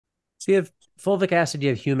So you have fulvic acid, you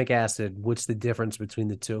have humic acid. What's the difference between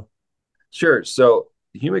the two? Sure. So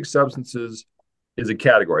humic substances is a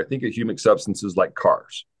category. I think of humic substances like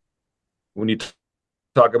cars. When you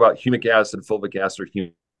talk about humic acid, fulvic acid, or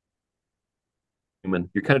human,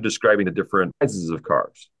 you're kind of describing the different sizes of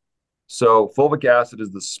carbs. So fulvic acid is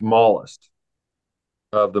the smallest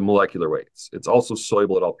of the molecular weights. It's also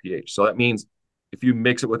soluble at all pH. So that means if you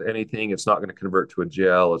mix it with anything, it's not going to convert to a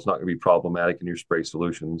gel. It's not going to be problematic in your spray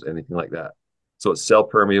solutions, anything like that. So it's cell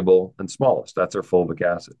permeable and smallest. That's our fulvic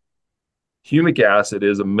acid. Humic acid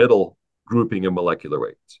is a middle grouping of molecular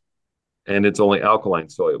weights, and it's only alkaline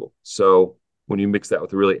soluble. So when you mix that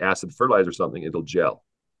with a really acid fertilizer or something, it'll gel.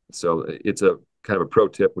 So it's a kind of a pro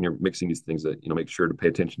tip when you're mixing these things that make sure to pay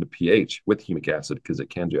attention to pH with humic acid because it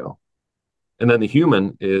can gel. And then the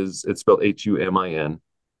human is it's spelled Humin.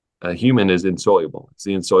 Human is insoluble. It's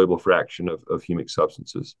the insoluble fraction of humic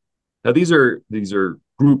substances. Now these are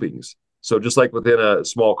groupings. So just like within a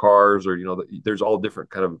small cars or there's all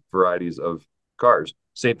different kind of varieties of cars.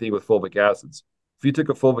 Same thing with fulvic acids. If you took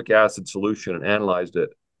a fulvic acid solution and analyzed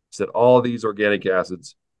it, said all these organic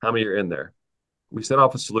acids, how many are in there? We sent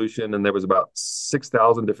off a solution and there was about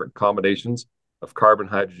 6,000 different combinations of carbon,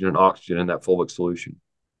 hydrogen, and oxygen in that fulvic solution.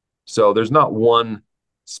 So there's not one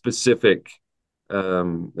specific.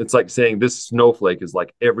 It's like saying this snowflake is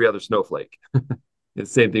like every other snowflake. It's the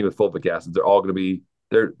same thing with fulvic acids. They're all going to be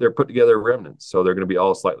they're put together remnants, so they're going to be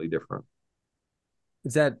all slightly different.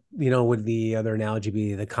 Is that, would the other analogy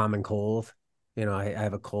be the common cold? I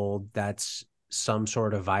have a cold that's some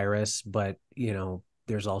sort of virus, but,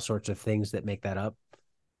 there's all sorts of things that make that up.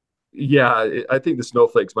 Yeah, I think the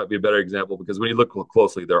snowflakes might be a better example because when you look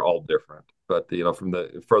closely, they're all different. But from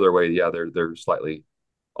the further away, yeah, they're slightly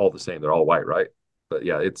all the same. They're all white, right? But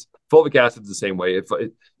yeah, it's fulvic acid's the same way. If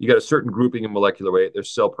you got a certain grouping in molecular weight, they're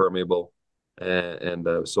cell permeable and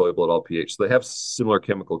soluble at all pH. So they have similar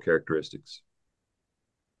chemical characteristics.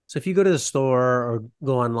 So if you go to the store or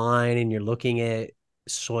go online and you're looking at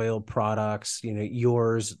soil products,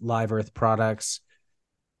 yours, Live Earth products,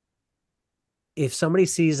 if somebody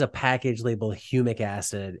sees a package labeled humic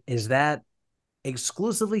acid, is that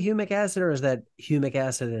exclusively humic acid, or is that humic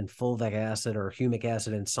acid and fulvic acid, or humic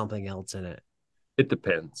acid and something else in it? It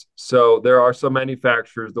depends. So there are some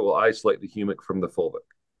manufacturers that will isolate the humic from the fulvic,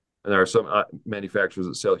 and there are some manufacturers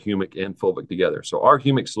that sell humic and fulvic together. So our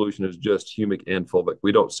humic solution is just humic and fulvic.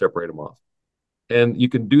 We don't separate them off. And you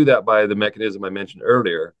can do that by the mechanism I mentioned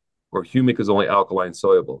earlier, where humic is only alkaline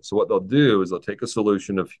soluble. So what they'll do is they'll take a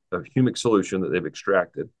solution of humic solution that they've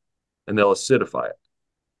extracted and they'll acidify it.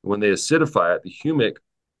 When they acidify it, the humic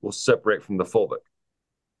will separate from the fulvic.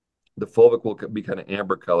 The fulvic will be kind of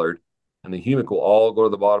amber colored, and the humic will all go to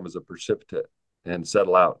the bottom as a precipitate and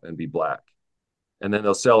settle out and be black. And then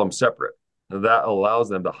they'll sell them separate. And that allows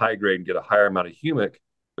them to high grade and get a higher amount of humic,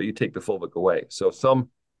 but you take the fulvic away. So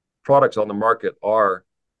some products on the market are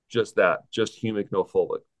just that, just humic, no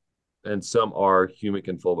fulvic. And some are humic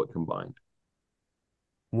and fulvic combined.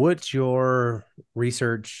 What's your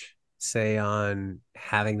research say on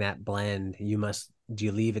having that blend? Do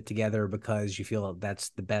you leave it together because you feel that's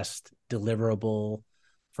the best deliverable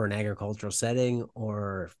for an agricultural setting,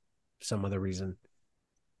 or some other reason?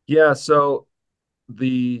 Yeah, so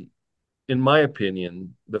the in my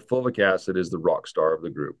opinion, the fulvic acid is the rock star of the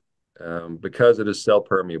group because it is cell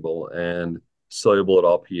permeable and soluble at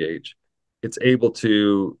all pH. It's able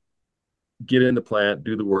to get in the plant,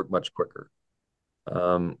 do the work much quicker.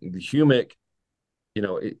 The humic,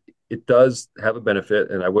 it does have a benefit,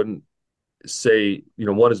 and I wouldn't say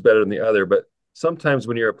one is better than the other, but sometimes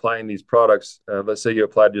when you're applying these products, let's say you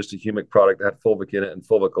applied just a humic product that had fulvic in it and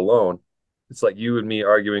fulvic alone, it's like you and me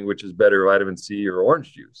arguing which is better, vitamin C or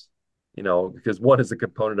orange juice, because one is a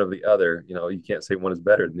component of the other. You can't say one is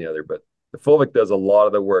better than the other, but the fulvic does a lot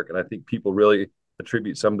of the work, and I think people really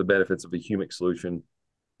attribute some of the benefits of a humic solution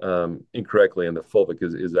incorrectly, and the fulvic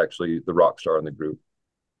is actually the rock star in the group.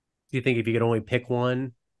 Do you think if you could only pick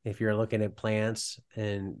one, if you're looking at plants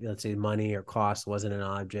and let's say money or cost wasn't an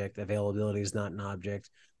object, availability is not an object,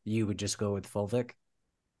 you would just go with fulvic?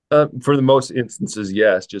 For the most instances,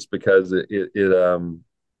 yes, just because it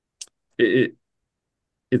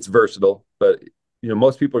it's versatile, but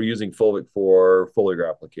most people are using fulvic for foliar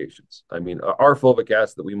applications. I mean, our fulvic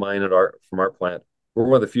acid that we mine from our plant, we're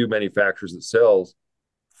one of the few manufacturers that sells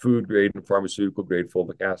food grade and pharmaceutical grade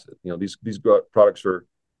fulvic acid. These products are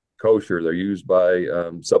kosher. They're used by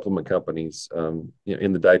supplement companies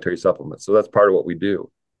in the dietary supplements. So that's part of what we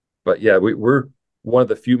do. But yeah, we're one of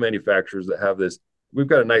the few manufacturers that have this. We've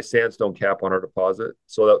got a nice sandstone cap on our deposit,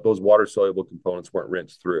 so that those water soluble components weren't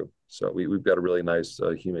rinsed through. So we've got a really nice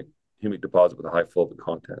humic deposit with a high fulvic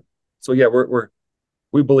content. So yeah,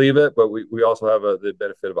 we believe it, but we also have the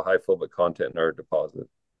benefit of a high fulvic content in our deposit.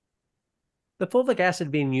 The fulvic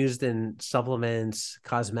acid being used in supplements,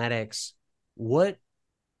 cosmetics, what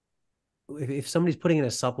if somebody's putting in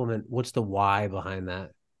a supplement, what's the why behind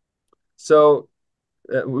that? So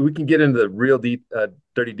we can get into the real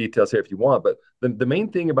dirty details here if you want, but the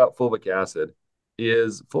main thing about fulvic acid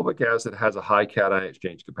is fulvic acid has a high cation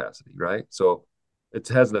exchange capacity, right? So it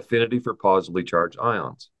has an affinity for positively charged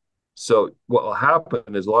ions. So what will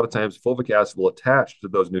happen is a lot of times fulvic acid will attach to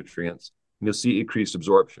those nutrients and you'll see increased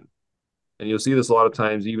absorption. And you'll see this a lot of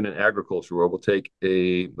times even in agriculture where we'll take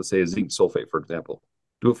let's say a zinc sulfate, for example,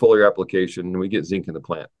 do a foliar application and we get zinc in the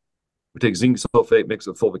plant. We take zinc sulfate mixed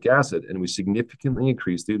with fulvic acid, and we significantly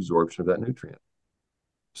increase the absorption of that nutrient.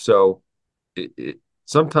 So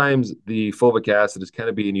sometimes the fulvic acid is kind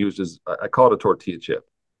of being used as I call it a tortilla chip.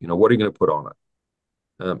 What are you going to put on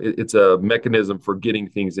it? It's a mechanism for getting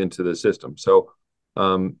things into the system. So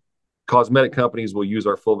cosmetic companies will use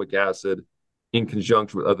our fulvic acid in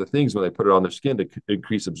conjunction with other things when they put it on their skin to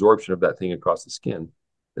increase absorption of that thing across the skin.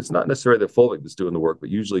 It's not necessarily the fulvic that's doing the work, but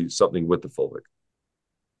usually something with the fulvic.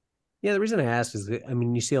 Yeah, the reason I ask is that, I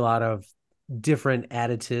mean, you see a lot of different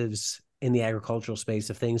additives in the agricultural space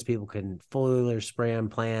of things people can foliar spray on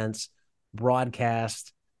plants,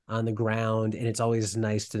 broadcast on the ground. And it's always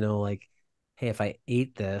nice to know, like, hey, if I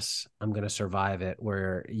ate this, I'm going to survive it,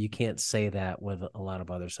 where you can't say that with a lot of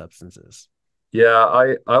other substances.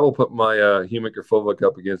 Yeah, I will put my humic or fulvic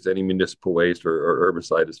up against any municipal waste or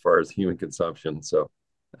herbicide as far as human consumption. So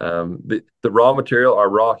the raw material, our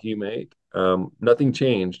raw humate, nothing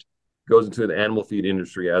changed, goes into the animal feed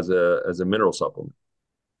industry as a mineral supplement.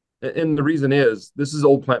 And the reason is this is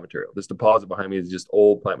old plant material. This deposit behind me is just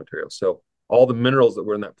old plant material. So all the minerals that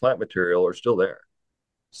were in that plant material are still there.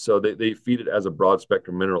 So they feed it as a broad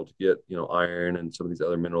spectrum mineral to get, iron and some of these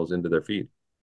other minerals into their feed.